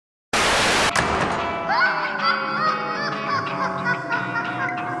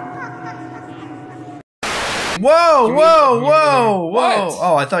Whoa, whoa, whoa, whoa!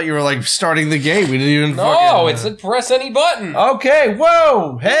 Oh, I thought you were like starting the game. We didn't even. No, it's a press any button. Okay,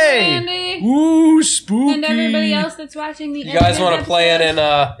 whoa, hey, Andy. Ooh, spooky. And everybody else that's watching the. You guys want to play it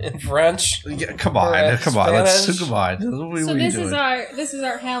in French? Yeah, come on, come on. Let's come on. So this is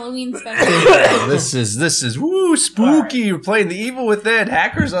our Halloween special. this is woo spooky. You're playing the evil within.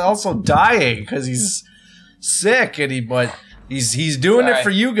 Hacker's also dying because he's sick, and he's doing it for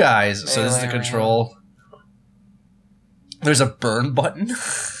you guys. So this is the control. There's a burn button.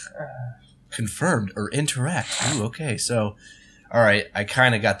 Confirmed or interact. Ooh, okay. So, all right. I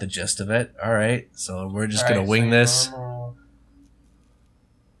kind of got the gist of it. All right. So we're just gonna wing this.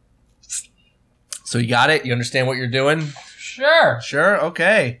 So you got it. You understand what you're doing? Sure. Sure.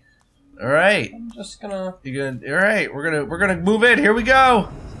 Okay. All right. I'm just gonna. You're gonna. All right. We're gonna move in. Here we go.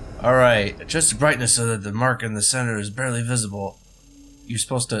 All right. Adjust the brightness so that the mark in the center is barely visible. You're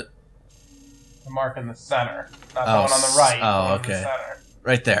supposed to. The mark in the center, not the one on the right. Oh, okay.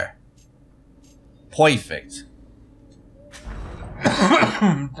 Right there. Perfect.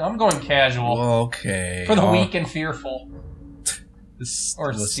 I'm going casual. Okay. For the weak and fearful.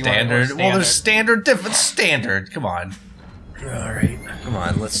 Or standard. Well, there's standard, different standard. Come on. All right. Come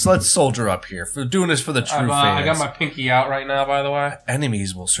on. Let's soldier up here. For doing this for the true fans. I got my pinky out right now, by the way.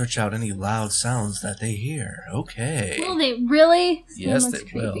 Enemies will search out any loud sounds that they hear. Okay. Will they really? Yes, looks they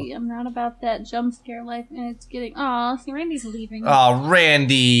creepy. will. I'm not about that jump scare life, and it's getting. Aw, see, Randy's leaving. Oh,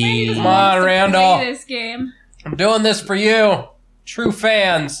 Randy. Come on, Randall. Play this game. I'm doing this for you, true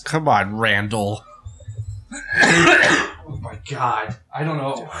fans. Come on, Randall. Oh my God! I don't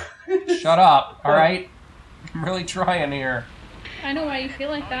know. Shut up. All right. I'm really trying here. I know why you feel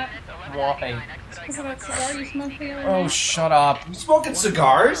like that. Why? Because of that cigar you smoked the other Oh, day. shut up. You smoking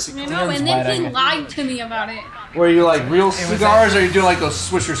cigars? I know, and then he lied to me about it. Were you like real cigars, or you do like those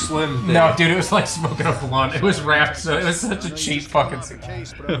Swisher Slim things? No, dude, it was like smoking a blunt. It was wrapped, so it was such a cheap fucking cigar.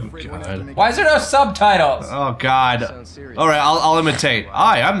 Oh, God. Why is there no subtitles? Oh, God. All right, I'll imitate.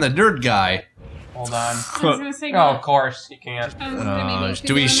 Hi, I'm the nerd guy. Hold on. I was gonna say, Oh, of course, you can't.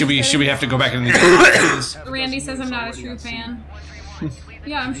 Should we have to go back in the Randy says I'm not a true fan.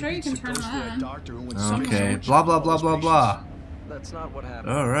 Yeah, I'm sure you can turn them on. Okay. Blah blah blah blah blah. That's not what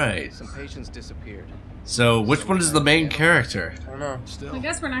happened. All right. Some patients disappeared. So which one is the main character? I don't know. I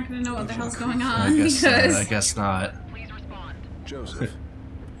guess we're not gonna know what the hell's going on I guess not. Joseph.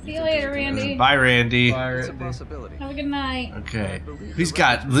 See you later, Randy. Bye, Randy. It's a possibility. Have a good night. Okay. He's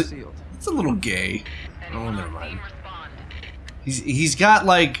got. It's a little gay. Oh, never mind. He's got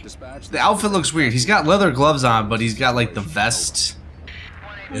like the outfit looks weird. He's got leather gloves on, but he's got like the vest.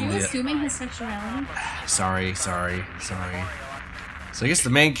 Are you assuming his sexuality? Sorry. So I guess the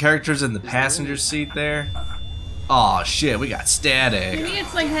main character's in the passenger seat there. Oh shit, we got static. Maybe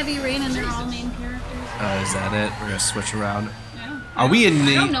it's like Heavy Rain and they're all main characters. Oh, is that it? We're gonna switch around. Yeah. Are we in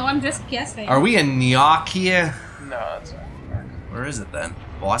I don't know, I'm just guessing. Are we in Nyakia? No, that's not. Where is it then?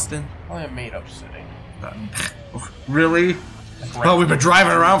 Boston? Probably a made-up city. Really? Oh, we've been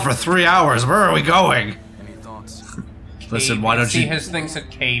driving around for 3 hours. Where are we going? Any thoughts? Listen, why don't See, you... his thing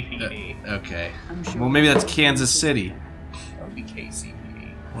said KPD. Okay. Well, maybe that's Kansas City. That would be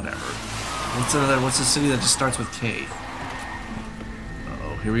KCPD. Whatever. What's a city that just starts with K?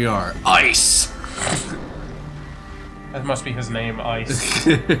 Uh-oh, here we are. Ice! That must be his name, Ice.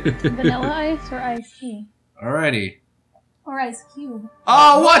 Vanilla Ice or Ice Tea? Alrighty. Or Ice Cube.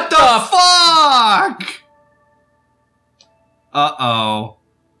 Oh, what the fuck? Uh-oh.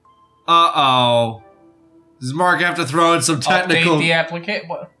 Uh-oh. Does Mark have to throw in some technical... Update the application.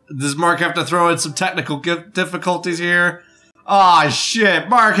 What? Does Mark have to throw in some technical difficulties here? Aw, shit.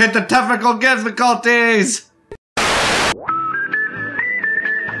 Mark hit the technical difficulties!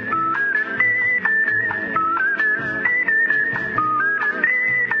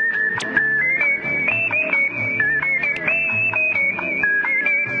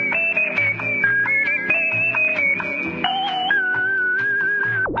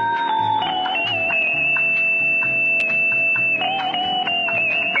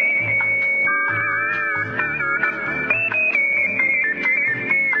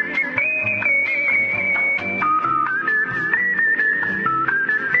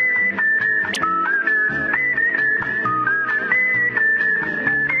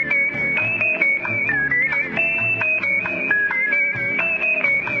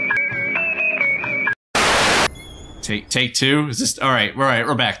 Take two? Is this alright,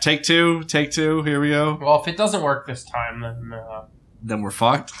 we're back. Take two, here we go. Well, if it doesn't work this time, Then we're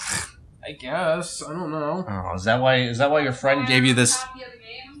fucked. I guess. I don't know. Oh, is that why your friend gave you this? Copy of the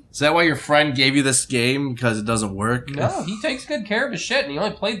game? Is that why your friend gave you this game? Because it doesn't work? No, he takes good care of his shit, and he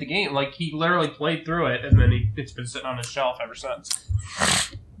only played the game. Like, he literally played through it, and then it's been sitting on his shelf ever since.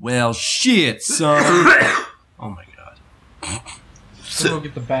 Well, shit, son. Oh my god. Go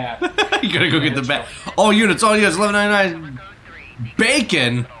get the bat. You gotta go get the bat. All units, $11.99.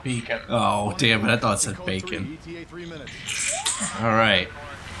 Bacon? Beacon. Oh, damn it. I thought it said bacon. Alright.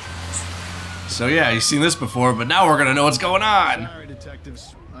 So, yeah, you've seen this before, but now we're gonna know what's going on. Sorry,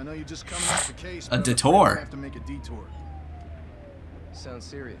 detectives. I know you're just coming off the case. A detour. I have to make a detour. Sounds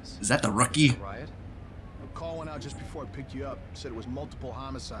serious. Is that the rookie? Riot? A call went out just before I picked you up. Said it was multiple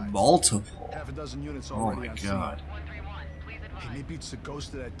homicides. Multiple? Half a dozen units Oh already my on god. scene. Hey, maybe it's the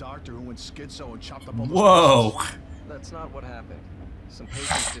ghost of that doctor who went schizo and chopped up all those Whoa. bodies. That's not what happened. Some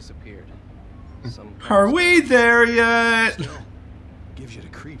patients disappeared. Some Are we there yet? Still, gives you the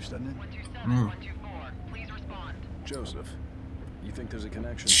creeps, doesn't it? Joseph, you think there's a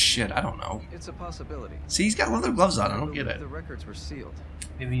connection? Shit, I don't know. It's a possibility. See, he's got leather gloves on. I don't believe get it. The records were sealed.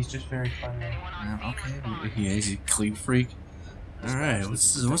 Maybe he's just very funny. Yeah, okay. He's a clean freak. Alright,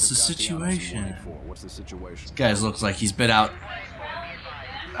 what's the situation? What's the situation? This guy looks like he's been out.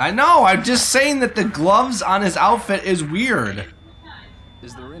 I know, I'm just saying that the gloves on his outfit is weird.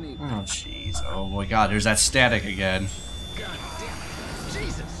 Is there any... Oh, jeez. Oh my god, there's that static again. God damn it.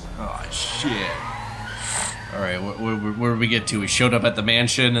 Jesus. Oh, shit. Alright, where did we get to? We showed up at the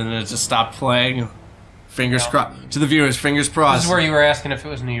mansion and then it just stopped playing. Fingers crossed. To the viewers, fingers crossed. This is where you were asking if it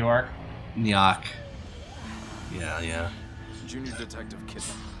was New York. Nyok. Yeah. Junior Detective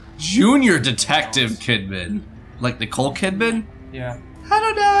Kidman? Junior Detective Kidman. Like Nicole Kidman? Yeah. I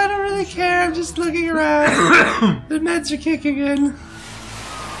don't know, I don't really care, I'm just looking around. The meds are kicking in.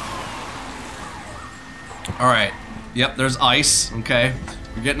 Alright. Yep, there's Ice. Okay.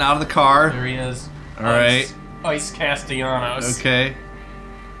 We're getting out of the car. There he is. Alright. Ice Castellanos. Okay.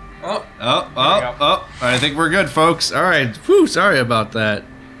 Oh. Oh. I think we're good, folks. Alright. Whew, sorry about that.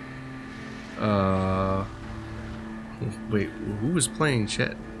 Wait, who was playing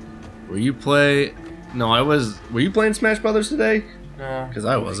chat? Were you playing Smash Brothers today? No. Because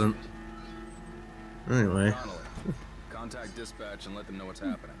I wasn't. Anyway. Contact dispatch and let them know what's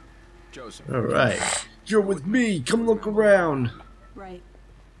happening. Joseph. Alright. You're with me. Come look around. Right.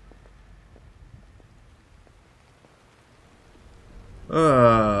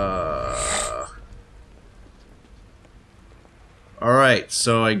 Alright,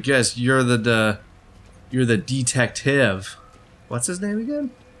 so I guess you're the detective. What's his name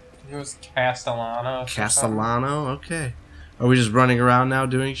again? It was Castellano. Castellano? Okay. Are we just running around now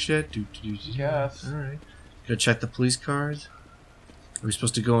doing shit? Yes. Alright. Go check the police cars. Are we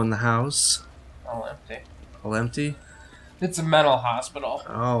supposed to go in the house? All empty. All empty? It's a mental hospital.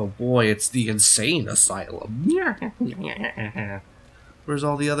 Oh boy, it's the insane asylum. Where's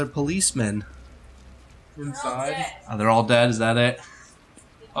all the other policemen? Inside. Oh, they're all dead, is that it?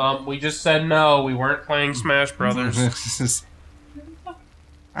 We just said no. We weren't playing Smash Brothers.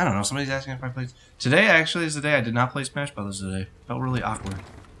 I don't know, somebody's asking if I played... Today actually is the day I did not play Smash Brothers today. Felt really awkward.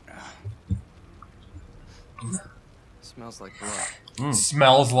 Smells like blood.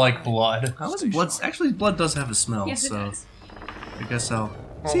 Smells like blood. How is blood? Actually, blood does have a smell, Yes, it so... does. I guess I'll...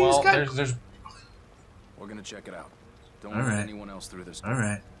 Oh, See, well, he's got... there's We're gonna check it out. Don't All let right. anyone else through this.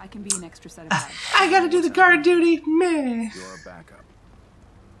 Alright. I can be an extra set of eyes. I gotta do the guard duty, man. You're a backup.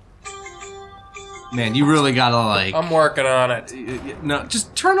 Man, you really gotta like... I'm working on it. No,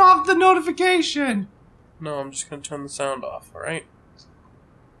 just turn off the notification. No, I'm just gonna turn the sound off, alright?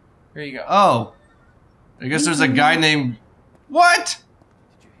 Here you go. Oh. I guess there's a guy named... What?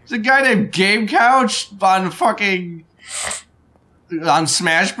 There's a guy named Game Couch on fucking... on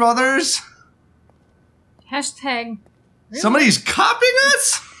Smash Brothers? Hashtag Somebody's copying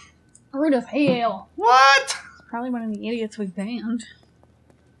us? root of hell. What? Probably one of the idiots we banned.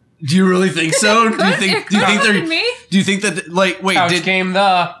 Do you really think so? Do you think they're... me? Do you think that, like, wait, Couch game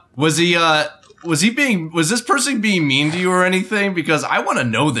the... was this person being mean to you or anything? Because I want to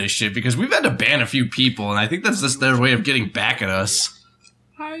know this shit, because we've had to ban a few people, and I think that's just their way of getting back at us.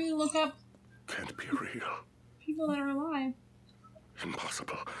 How do you look up Can't be real. people that are alive?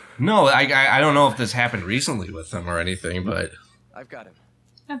 Impossible. No, I don't know if this happened recently with them or anything, but I've got him.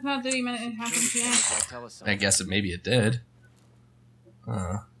 I thought that he meant it happened today. Tell us I something. guess maybe it did.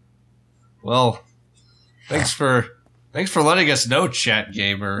 Well, thanks for letting us know, Chat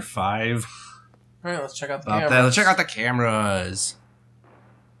Gamer 5. Alright, let's check out the About camera. that. Let's check out the cameras.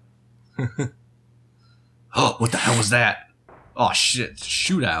 Oh, what the hell was that? Oh shit,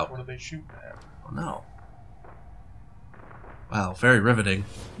 shootout. What are they shooting at? Oh no. Wow, very riveting.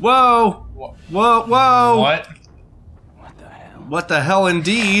 Whoa! What? Whoa, whoa! What? What the hell? What the hell,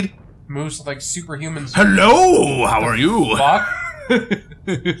 indeed? Moves like superhumans. Hello, how are you? Fuck.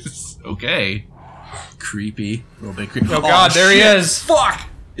 Okay. Creepy. A little bit creepy. Oh god, there shit. he is. Fuck!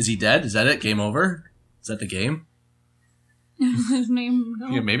 Is he dead? Is that it? Game over? Is that the game? His name.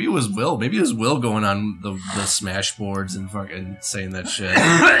 Yeah, maybe it was Will. Maybe it was Will going on the Smash boards and fucking saying that shit.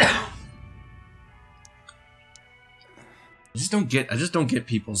 I just don't get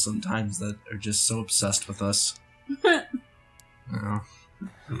people sometimes that are just so obsessed with us.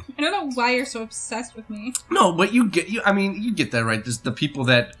 I don't know why you're so obsessed with me. No, but you get that right. There's the people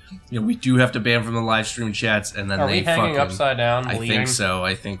that we do have to ban from the live stream chats, and then Are they we hanging fucking, upside down? I bleeding? think so.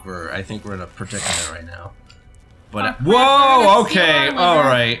 I think we're in a predicament right now. But Fuck, whoa, we're gonna okay, steal our all liver.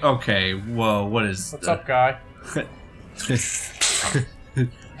 right, okay. Whoa, what is? What's up, guy?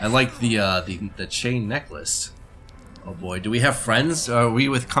 I like the chain necklace. Oh boy, do we have friends? Are we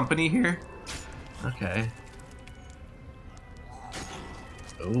with company here? Okay.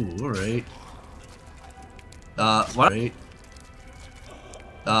 Oh, all right.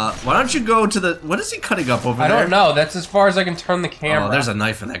 Why don't you go to the? What is he cutting up over I there? don't know. That's as far as I can turn the camera. Oh, there's a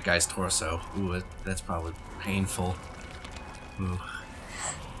knife in that guy's torso. Ooh, that's probably painful. Ooh.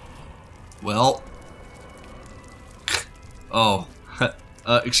 Well. Oh.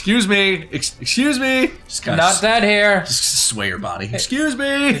 Excuse me. Excuse me. Just kinda Not dead here. Just sway your body. Excuse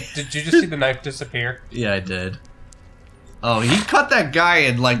me. Did you just see the knife disappear? Yeah, I did. Oh, he cut that guy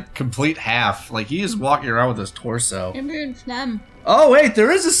in like complete half. Like he is walking around with his torso. Maybe it's them. Oh wait,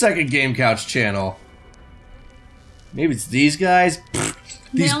 there is a second Game Couch channel. Maybe it's these guys.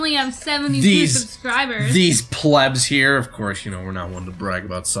 They only have 72 these- subscribers. These plebs here. Of course, we're not one to brag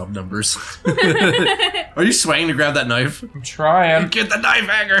about sub numbers. Are you swaying to grab that knife? I'm trying. Get the knife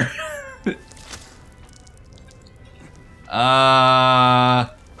hanger.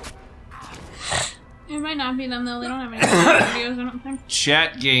 It might not be them though. They don't have any videos, I don't think.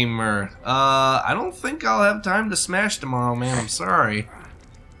 Chat gamer. I don't think I'll have time to smash tomorrow, man. I'm sorry.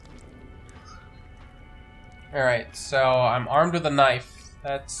 Alright, so I'm armed with a knife.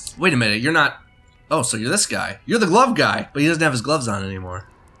 That's... Wait a minute, you're not... Oh, so you're this guy. You're the glove guy, but he doesn't have his gloves on anymore.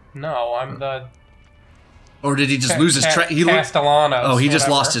 No, I'm the... Or did he just lose his... Castellanos. Oh, he just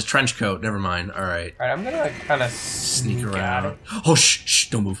whatever. lost his trench coat. Never mind. All right. Alright, I'm gonna kind of Sneak at around. him. Oh, shh,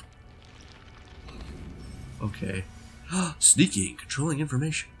 don't move. Okay. Sneaking, controlling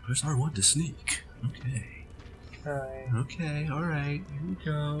information. Press R1 to sneak. Okay. Alright. Okay, alright. Here we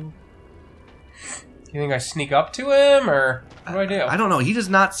go. You think I sneak up to him, or what do I do? I don't know. He does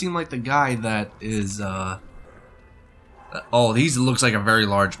not seem like the guy that is, oh, he looks like a very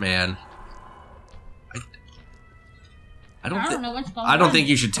large man. I don't know what's going I don't on. think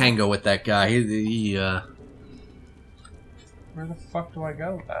you should tango with that guy. Where the fuck do I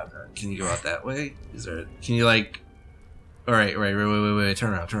go then? Can you go out that way? Is there? Can you like? All right, wait.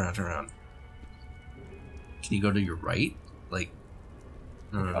 Turn around. Can you go to your right? Like,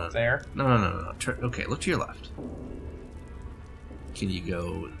 no. Up there? No. Okay, look to your left. Can you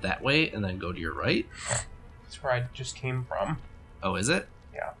go that way and then go to your right? That's where I just came from. Oh, is it?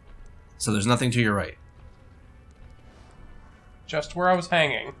 Yeah. So there's nothing to your right. Just where I was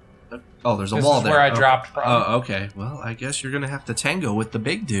hanging. Oh, there's a This wall is there. where I dropped from. Oh, okay. Well, I guess you're gonna have to tango with the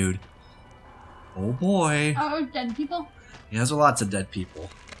big dude. Oh boy. Oh, dead people? He has lots of dead people.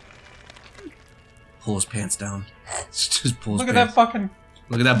 Pull his pants down. Just pull his Look at pants. that fucking...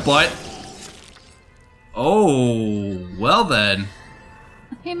 Look at that butt. Oh, well then.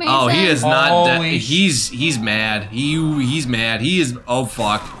 Hey, Mason. Oh, he is not dead. Holy He's mad. He's mad. He is. Oh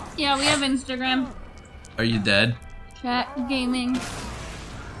fuck. Yeah, we have Instagram. Are you dead? Chat, gaming.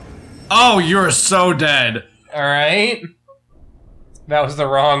 Oh, you're so dead. Alright. That was the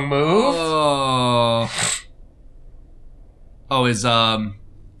wrong move. Oh, is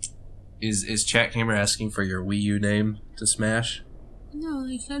Chat Gamer asking for your Wii U name to smash? No,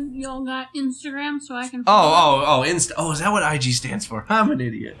 they said y'all got Instagram, so I can. Oh, Insta. Oh, is that what IG stands for? I'm an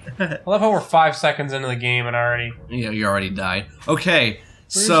idiot. I love how we're 5 seconds into the game and already... Yeah, you already died. Okay,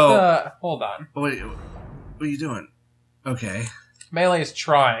 Where's so the... Hold on. what are you doing? Okay, Melee is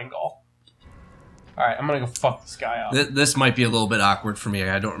triangle. Alright, I'm gonna go fuck this guy up. this might be a little bit awkward for me.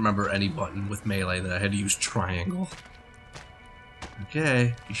 I don't remember any button with melee that I had to use triangle.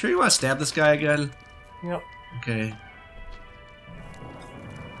 Okay, you sure you want to stab this guy again? Yep. Okay.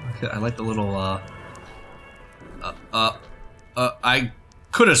 I like the little, I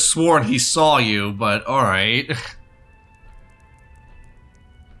could have sworn he saw you, but alright.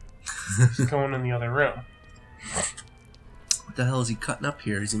 He's going in the other room. What the hell is he cutting up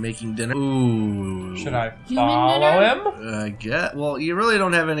here? Is he making dinner? Ooh. Should I follow him? I get. Well, you really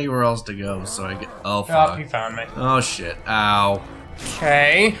don't have anywhere else to go, so I get. Oh, fuck. Oh, he found me. Oh, shit. Ow.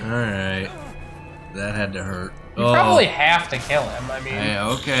 Okay. Alright. That had to hurt. You probably have to kill him. I mean. Hey,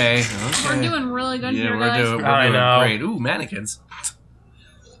 okay. We're doing really good here, guys. We're doing great. Ooh, mannequins.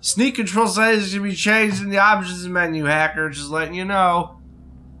 Sneak control settings should be changed in the options menu, hacker. Just letting you know.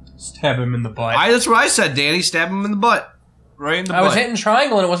 Stab him in the butt. That's what I said, Danny. Stab him in the butt. Right in the butt. I was hitting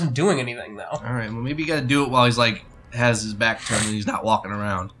triangle and it wasn't doing anything, though. Alright, well, maybe you gotta do it while he's, like, has his back turned and he's not walking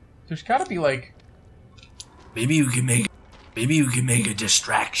around. There's gotta be, like... Maybe you can make a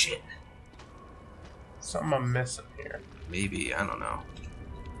distraction. Something I'm missing here. Maybe, I don't know.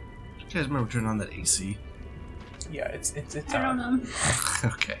 You guys remember turning on that AC? Yeah, it's I don't know.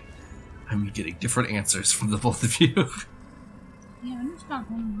 Okay. I'm getting different answers from the both of you. Yeah, I just got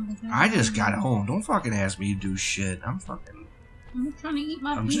home. I just got home. Don't fucking ask me to do shit. I'm just trying to eat my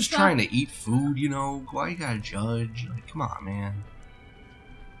pizza. I'm just trying to eat food, you know? Why you gotta judge? Like, come on, man.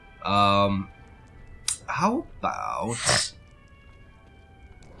 How about...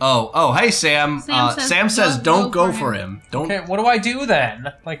 Oh, hey, Sam. Sam says don't go for him. Don't. Okay, what do I do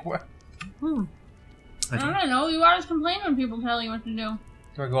then? Like, what? I don't know. You always complain when people tell you what to do.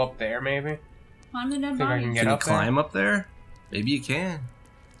 Do I go up there, maybe? Climb the dead Think I body. can get Can you up there? climb up there? Maybe you can.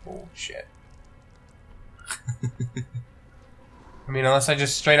 Oh, shit. I mean, unless I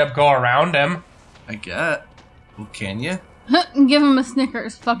just straight up go around him. I get. Well, can you? Give him a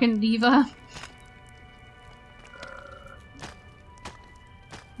Snickers, fucking diva.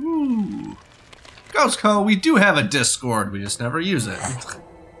 Ooh. Ghost Co, we do have a Discord. We just never use it. I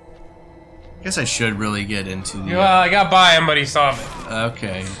guess I should really get into the... Well, I got by him, but he saw me.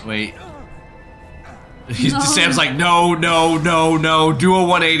 Okay, wait. Sam's like, no, do a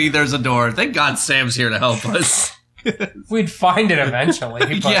 180, there's a door. Thank God Sam's here to help us. We'd find it eventually.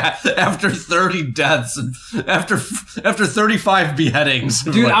 But... Yeah, after 30 deaths and after 35 beheadings.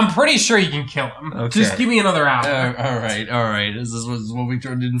 Dude, I'm pretty sure you can kill him. Okay. Just give me another hour. Alright. Is this what we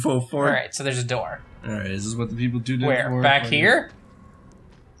turned info for? Alright, so there's a door. Alright, is this what the people do? Where? Back here?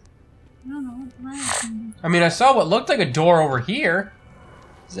 I don't know what's right. I mean, I saw what looked like a door over here.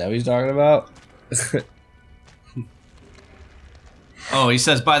 Is that what he's talking about? Oh, he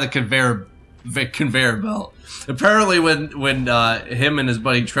says by the conveyor belt. Apparently, when him and his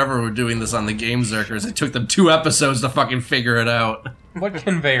buddy Trevor were doing this on the Game Zerkers, it took them 2 episodes to fucking figure it out. What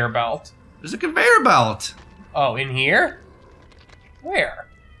conveyor belt? There's a conveyor belt. Oh, in here? Where?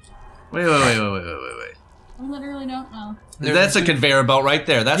 Wait. I literally don't know. That's a conveyor belt right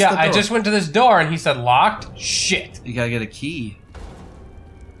there. That's the door. I just went to this door and he said locked. Shit. You gotta get a key.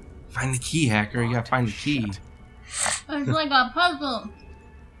 Find the key, hacker. You gotta find the key. It's like a puzzle.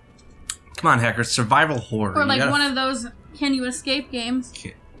 Come on, hacker. Survival horror. Or like one of those can you escape games.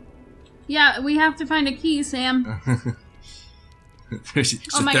 Okay. Yeah, we have to find a key, Sam. Oh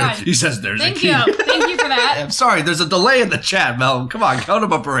my God. He says there's a key. Thank you. Thank you for that. I'm sorry, there's a delay in the chat, Mel. Come on, count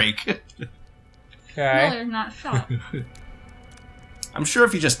him a break. Okay. No, there's not. Shut up. I'm sure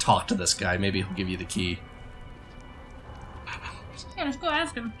if you just talk to this guy, maybe he'll give you the key. Yeah, let's go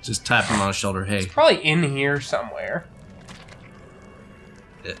ask him. Just tap him on the shoulder. Hey. It's probably in here somewhere.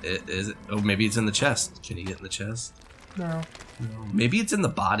 Is it? Oh, maybe it's in the chest. Can you get in the chest? No. Maybe it's in the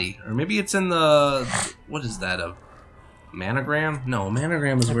body. Or maybe it's in the... What is that? A manogram? No, a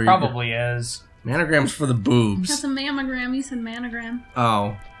manogram is where probably is. Manogram's for the boobs. That's a mammogram. You said manogram.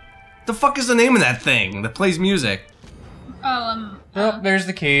 Oh. The fuck is the name of that thing that plays music? Oh, Oh, there's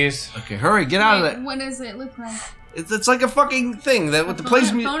the keys. Okay, hurry, get out of that. What does it look like? It's like a fucking thing that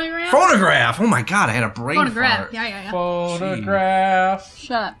plays music. Phonograph? Phonograph! Oh my god, I had a brain Phonograph. fart. Yeah. Photograph.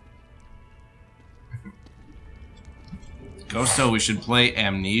 Shut up. Ghosto, we should play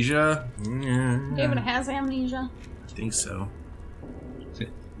Amnesia? David has amnesia. I think so.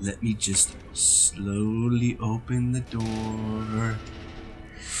 Let me just slowly open the door.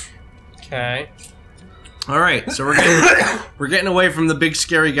 Okay. All right, so we're getting away from the big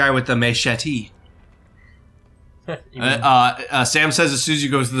scary guy with the machete. Sam says as soon as you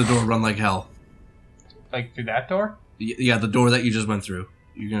go through the door, run like hell. Like through that door? Yeah, the door that you just went through.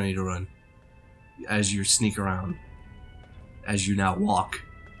 You're gonna need to run as you sneak around, as you now walk,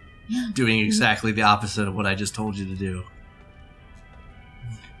 doing exactly the opposite of what I just told you to do.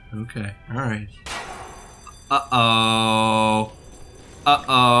 Okay, all right. Uh-oh.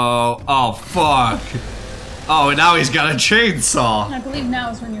 Oh, fuck. Oh, and now he's got a chainsaw. I believe now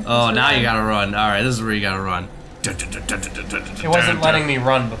is when you're Oh, now you gotta run. Alright, this is where you gotta run. It wasn't letting me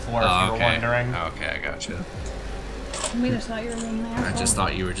run before, if you were okay. wondering. Okay, I gotcha. We just thought you were being an I just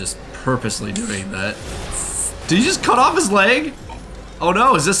thought you were just purposely doing that. Did you just cut off his leg? Oh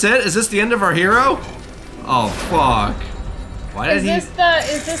no, is this it? Is this the end of our hero? Oh fuck. Why did is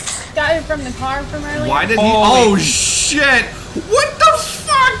this guy from the car from earlier? Why did he? Oh shit! What the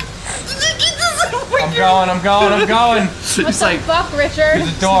fuck? I'm going. What the fuck, Richard?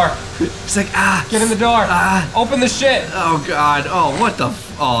 There's a door. He's like, Get in the door. Open the shit. Oh god. Oh, what the?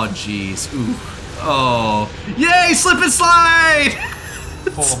 Oh jeez. Ooh. Oh. Yay! Slip and slide.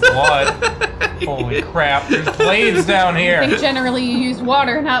 Full of blood. Holy crap! There's blades down here. I think generally you use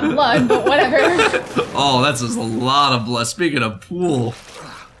water, not blood, but whatever. Oh, that's just a lot of blood. Speaking of pool.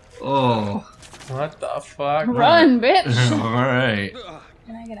 Oh. What the fuck? Run, bitch. All right.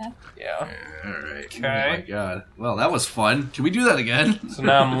 Can I get up? Yeah. All right. Okay. Oh my god. Well, that was fun. Can we do that again? So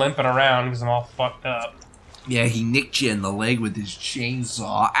now I'm limping around because I'm all fucked up. Yeah, he nicked you in the leg with his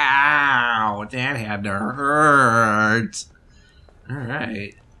chainsaw. Ow! That had to hurt. All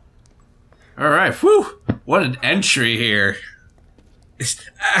right. All right. Whew! What an entry here. He's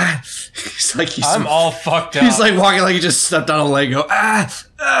like I'm all fucked up. He's like walking like he just stepped on a Lego.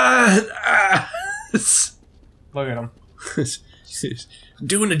 Look at him.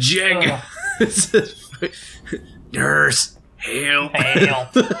 Doing a jig. Nurse, help.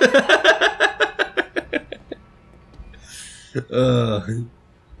 Help.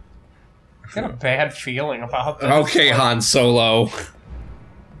 I got a bad feeling about this. Okay, Han Solo. Did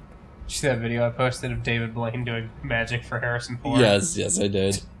you see that video I posted of David Blaine doing magic for Harrison Ford? Yes, I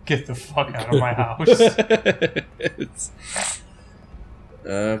did. Get the fuck out of my house.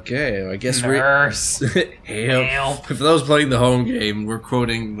 Okay, I guess Nurse. Help. For those playing the home game, we're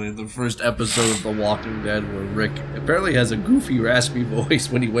quoting the first episode of The Walking Dead where Rick apparently has a goofy, raspy voice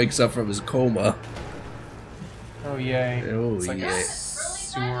when he wakes up from his coma. Oh, yay. Oh, it's like yay. a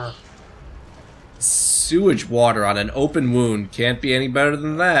sewer. Sewage water on an open wound. Can't be any better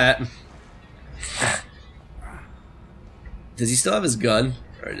than that. Does he still have his gun?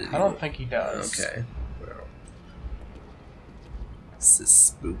 I don't think he does. Okay. Well, this is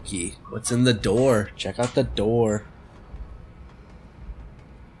spooky. What's in the door? Check out the door.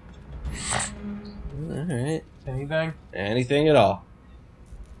 Alright. Anything? Anything at all.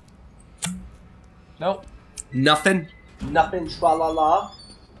 Nope. Nothing? Nothing, tra-la-la?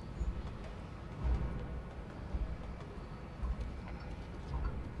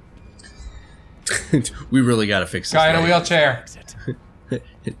 We really gotta fix this. Guy in a wheelchair.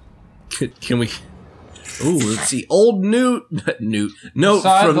 Can we... Ooh, let's see. Old Note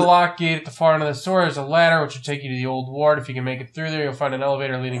Inside from the lock gate at the far end of the store is a ladder which will take you to the old ward. If you can make it through there, you'll find an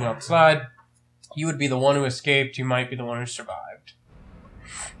elevator leading outside. You would be the one who escaped. You might be the one who survived.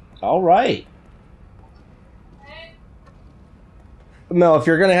 All right. Mel, if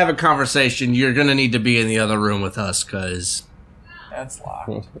you're gonna have a conversation, you're gonna need to be in the other room with us, cause That's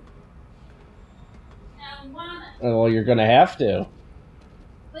locked. Well, you're gonna have to.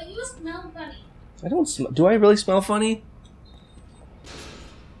 But you smell funny. I don't smell. Do I really smell funny?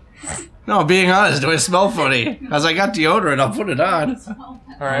 No, being honest, do I smell funny? Cause I got deodorant, I'll put it on.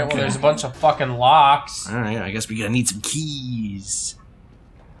 Alright, well there's a bunch of fucking locks. Alright, I guess we gotta need some keys.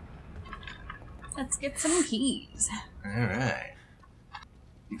 Let's get some keys. Alright.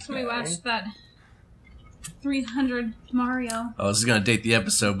 So we watched that 300 Mario. Oh, this is gonna date the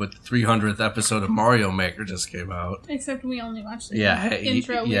episode, but the 300th episode of Mario Maker just came out. Except we only watched the yeah,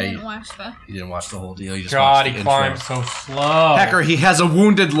 intro. We didn't watch the... You didn't watch the whole deal, you just God, watched he the climbs intro. so slow. Hacker, he has a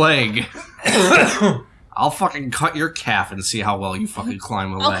wounded leg. I'll fucking cut your calf and see how well you fucking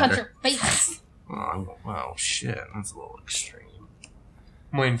climb a ladder. I'll cut your face. Oh, shit. That's a little extreme.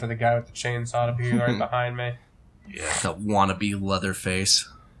 I'm waiting for the guy with the chainsaw to be right behind me. Yeah, that wannabe Leatherface.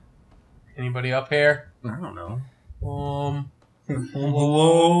 Anybody up here? I don't know.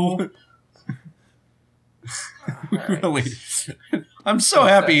 Hello? Really? I'm so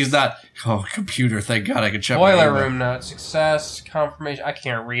happy he's not... Oh, computer, thank God I can check my Boiler email. room note. Success. Confirmation. I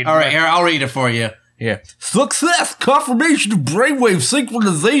can't read. Alright, here, I'll read it for you. Here. Success! Confirmation of brainwave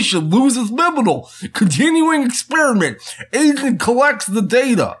synchronization loses liminal. Continuing experiment. Agent collects the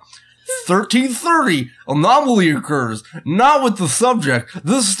data. 1330. Anomaly occurs. Not with the subject.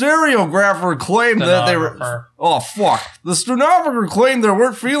 The stereographer claimed that they were... Oh, fuck. The stenographer claimed they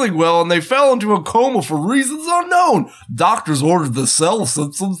weren't feeling well and they fell into a coma for reasons unknown. Doctors ordered the cell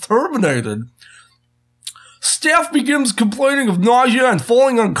systems terminated. Staff begins complaining of nausea and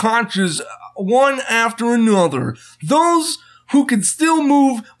falling unconscious one after another. Those who can still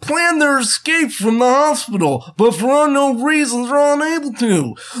move plan their escape from the hospital, but for unknown reasons are unable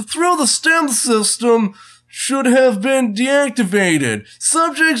to. Through the stem system should have been deactivated.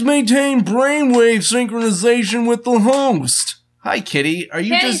 Subjects maintain brainwave synchronization with the host. Hi, Kitty. Are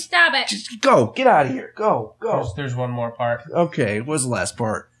you Kitty, stop it. Just go. Get out of here. Go. There's one more part. Okay, what's the last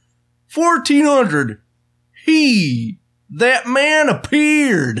part? 1400. That man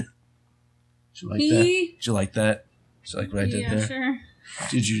appeared. Did you like that? Did you like that? Did you like what I did there? Yeah, sure.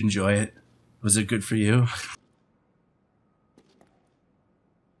 Did you enjoy it? Was it good for you?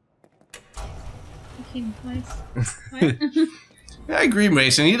 What? I agree,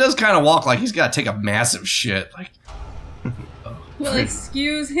 Mason. He does kind of walk like he's got to take a massive shit. Like, well,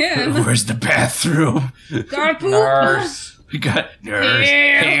 excuse him. Where's the bathroom? Gotta poop. Nurse. We got nurse.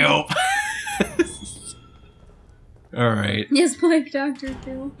 Help. All right. Yes, like Dr.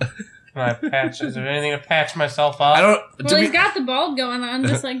 Phil. Can I patch? Is there anything to patch myself up? I don't. Well, he's got the bald going on,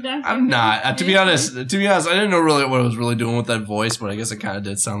 just like Dr. I'm not. To be honest, I didn't know really what I was really doing with that voice, but I guess it kind of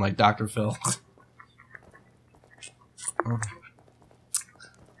did sound like Dr. Phil.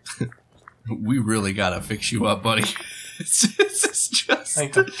 We really gotta fix you up, buddy. Is this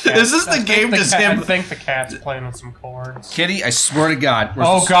the game just him? I think the cat's playing with some chords. Kitty, I swear to God.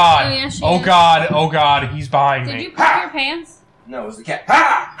 Oh God! Oh, yeah, she Oh is. God! Oh God! He's behind me. Did you poop your pants? No, it was the cat.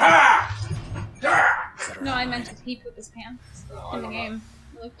 Ha! Ha! No, I meant he pooped his pants in the game.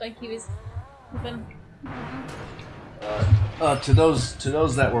 It looked like he was pooping. To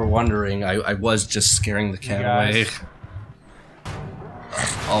those that were wondering, I was just scaring the cat away.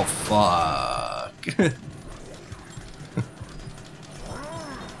 Oh fuck.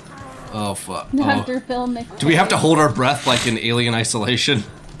 Oh fuck. Dr. Phil McFly. Do we have to hold our breath like in Alien Isolation?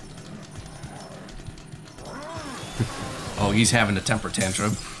 Oh, he's having a temper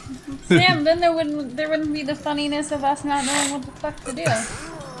tantrum. Sam, then there wouldn't be the funniness of us not knowing what the fuck to do.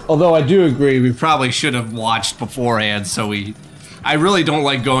 Although I do agree, we probably should have watched beforehand, I really don't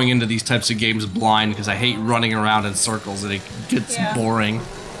like going into these types of games blind because I hate running around in circles and it gets boring.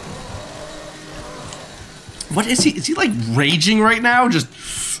 What is he? Is he like raging right now? Just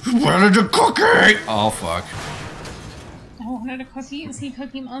wanted a cookie! Oh fuck. Oh, wanted a cookie? Is he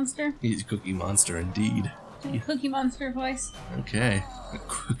Cookie Monster? He's Cookie Monster indeed. Cookie Monster voice. Okay.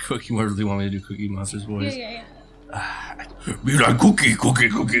 Cookie, what do you want me to do? Cookie Monster's voice? Yeah. Be like cookie.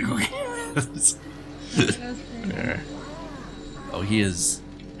 Oh, he is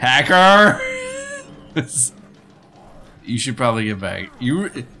hacker. You should probably get back.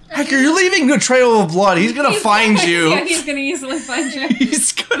 Hacker, you're leaving a trail of blood. He's gonna find you. Yeah, he's gonna easily find you.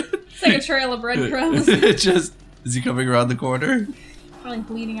 He's gonna. It's like a trail of breadcrumbs. Is he coming around the corner? Probably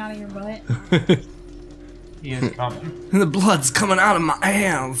bleeding out of your butt. He is coming. And the blood's coming out of my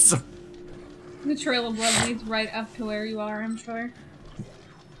hands. The trail of blood leads right up to where you are, I'm sure.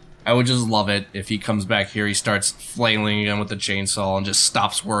 I would just love it if he comes back here, he starts flailing again with the chainsaw and just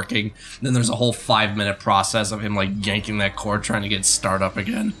stops working. Then there's a whole 5-minute process of him like yanking that cord trying to get start up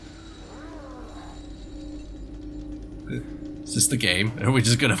again. Is this the game? Are we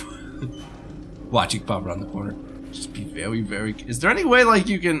just gonna watch you pop around the corner? Just be very, very... Is there any way like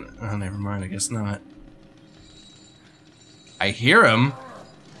you can... Oh, never mind, I guess not. I hear him.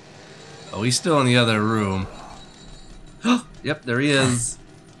 Oh, he's still in the other room. Yep, there he is.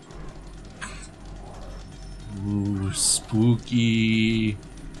 Ooh, spooky.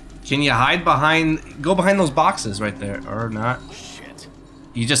 Can you hide behind... Go behind those boxes right there. Or not. Shit.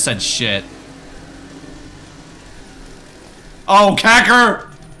 You just said shit. Oh, Cacker!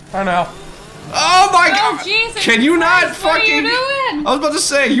 Oh no. Oh my god! Jesus Can you not Christ, what fucking... are you doing? I was about to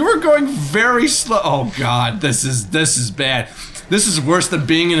say, you were going very slow. Oh god, this is bad. This is worse than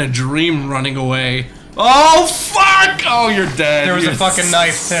being in a dream running away. Oh fuck! Oh, you're dead. There was a fucking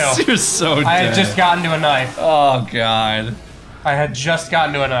knife too. You're so dead. I had just gotten to a knife. Oh god. I had just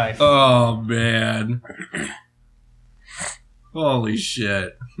gotten to a knife. Oh man. Holy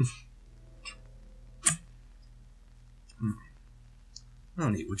shit.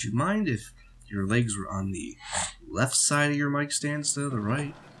 Honey, would you mind if your legs were on the left side of your mic stand instead of the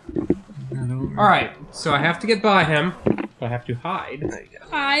right? Alright, so I have to get by him. I have to hide. There you go.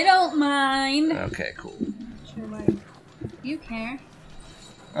 I don't mind. Okay, cool. Sure, why? You care.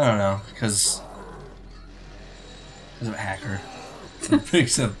 I don't know, because I'm a hacker. So it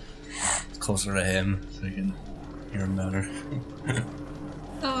makes him closer to him so you can hear him better.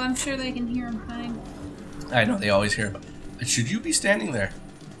 Oh, I'm sure they can hear him fine. I know, they always hear him. Should you be standing there?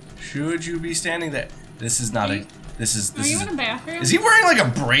 Should you be standing there? This is not a... This is... Are you in a bathroom? Is he wearing like a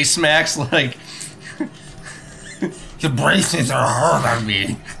brace, Max? Like... The braces are hard on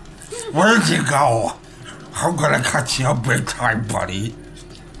me. Where'd you go? I'm gonna cut you up big time, buddy.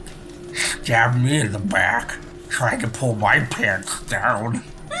 Stab me in the back, trying to pull my pants down.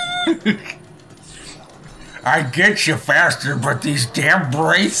 I get you faster, but these damn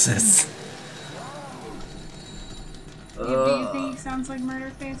braces. Do you think he sounds like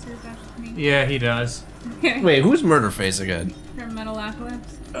Murderface, or is that just me? Yeah, he does. Wait, who's Murderface again? From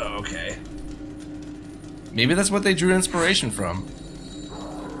Metalocalypse. Oh, okay. Maybe that's what they drew inspiration from.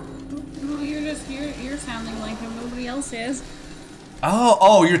 Well, you're sounding like him. Nobody else is.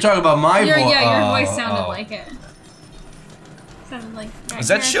 Oh, you're talking about my voice. Yeah, your voice sounded like it. Sounded like. Is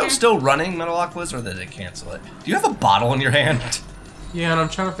that show still running, Metalocalypse, or did it cancel it? Do you have a bottle in your hand? Yeah, and I'm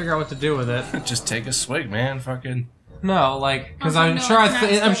trying to figure out what to do with it. Just take a swig, man. Fucking. No, like, because Also, I'm no, sure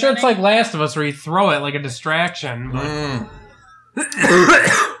I'm sure it's like running. Last of Us where you throw it like a distraction. But...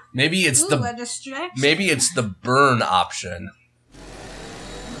 Maybe it's Ooh, a distraction. maybe it's the burn option.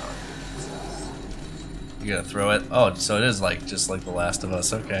 You gotta throw it. Oh, so it is like just like The Last of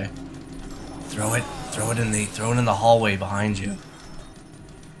Us. Okay. Throw it in the hallway behind you.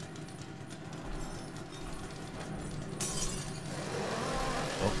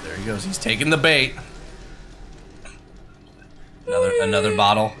 Oh, there he goes. He's taking the bait. Another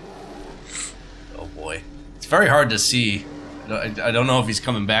bottle. Oh boy, it's very hard to see. I don't know if he's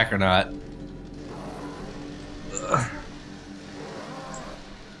coming back or not. Ugh.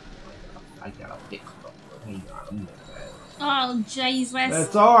 I gotta pick up. Hang on. Oh, Jesus.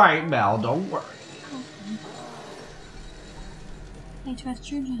 That's all right, Mel. Don't worry. I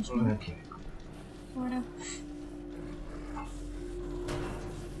trust your judgment. Okay. Sort of.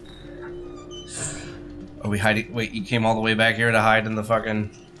 Are we hiding? Wait, you came all the way back here to hide in the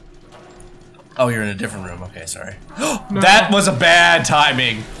fucking... Oh, you're in a different room. Okay, sorry. That was a bad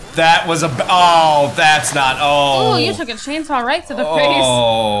timing. That was a... Oh, that's not... Oh. Ooh, you took a chainsaw right to the face.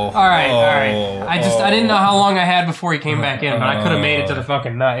 Oh. Alright. I didn't know how long I had before he came back in, but I could have made it to the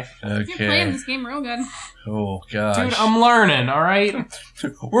fucking knife. You're playing Okay. this game real good. Oh, gosh. Dude, I'm learning, alright?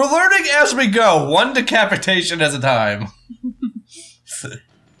 We're learning as we go. One decapitation at a time.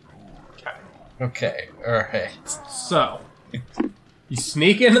 Okay, alright. So, you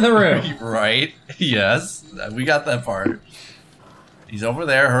sneak into the room. Right, yes. We got that part. He's over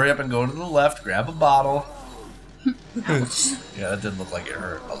there. Hurry up and go to the left. Grab a bottle. Yeah, that did look like it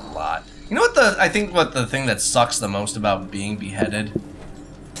hurt a lot. You know what I think what the thing that sucks the most about being beheaded?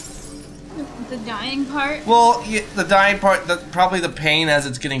 The dying part? Well, yeah, the dying part, probably the pain as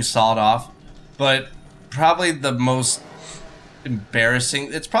it's getting sawed off, but probably the most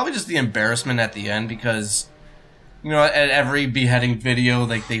embarrassing, it's probably just the embarrassment at the end, because, you know, at every beheading video,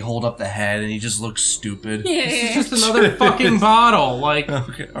 like, they hold up the head and he just looks stupid. Yeah. It's just another fucking bottle, like...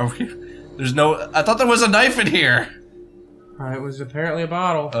 Okay. There's no... I thought there was a knife in here! It was apparently a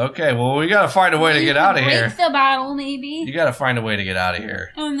bottle. Okay, well, we gotta find a way to get out of here. Break the bottle, maybe. You gotta find a way to get out of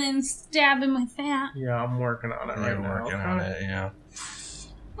here. And then stab him with that. Yeah, I'm working on it right now. You're working on it, yeah.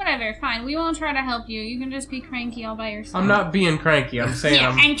 Whatever, fine. We won't try to help you. You can just be cranky all by yourself. I'm not being cranky, I'm saying Yeah,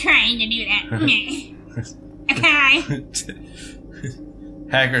 I'm trying to do that. Okay.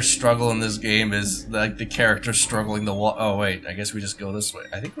 Hacker's struggle in this game is like the character struggling the wall. Oh wait, I guess we just go this way.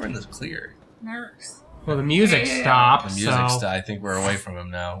 I think we're in this clear. Nerves. Well, the music stopped, The music I think we're away from him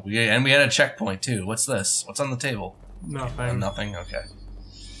now. We had a checkpoint too. What's this? What's on the table? Nothing. Nothing. Okay.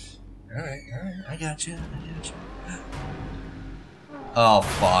 All right. I got you. Oh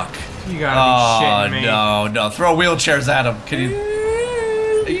fuck! You gotta be shitting me. No! Throw wheelchairs at him. Can you?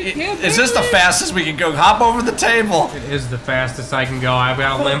 Is this the fastest we can go? Hop over the table. It is the fastest I can go. I've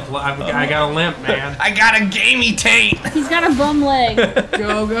got a limp. I got a limp, man. I got a gamey taint. He's got a bum leg.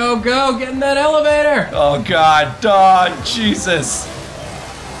 Go! Get in that elevator. Oh God, Jesus.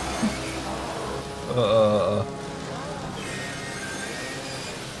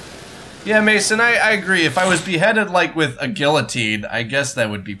 Yeah, Mason, I agree. If I was beheaded like with a guillotine, I guess that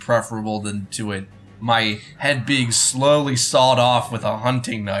would be preferable than to my head being slowly sawed off with a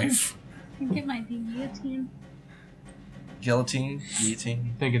hunting knife. I think it might be guillotine. Guillotine?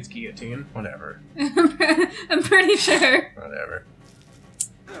 Guillotine? I think it's guillotine. Whatever. I'm pretty sure. Whatever.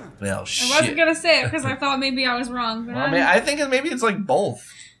 Well, shit. I wasn't gonna say it because I thought maybe I was wrong. But Well, I think maybe it's like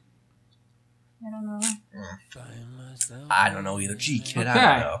both. I don't know. I don't know either. Gee, kid, I Okay.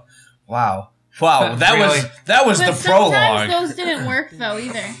 don't know. Wow, that Really? was But the sometimes prologue. those didn't work though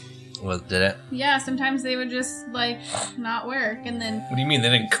either. What did it? Yeah, sometimes they would just like not work, and then What do you mean they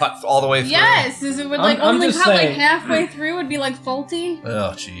didn't cut all the way through? yes, it would like I'm only just cut like saying. halfway through would be like faulty,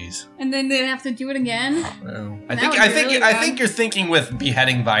 Oh, jeez. and then they'd have to do it again. Well, That would be really I bad. think you're thinking with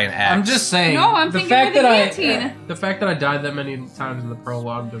beheading by an axe. I'm just saying. No, I'm the thinking fact with that the guillotine. the fact that I died that many times in the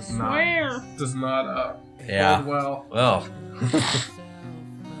prologue does not Where? Yeah. bode well. Well,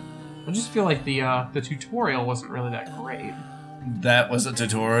 I just feel like the tutorial wasn't really that great. that was a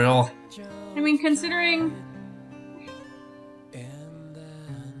tutorial. I mean, considering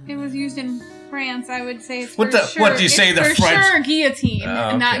it was used in France, I would say it's What for the- sure. what do you say, it's the for French- sure guillotine,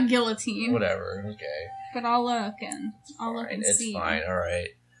 okay. not guillotine. Whatever. Okay. But I'll look and Fine, and it's see. fine. All right.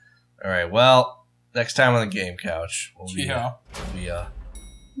 All right. Well, next time on the game couch, we'll be Yeah. we'll be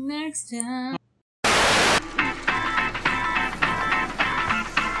Next time.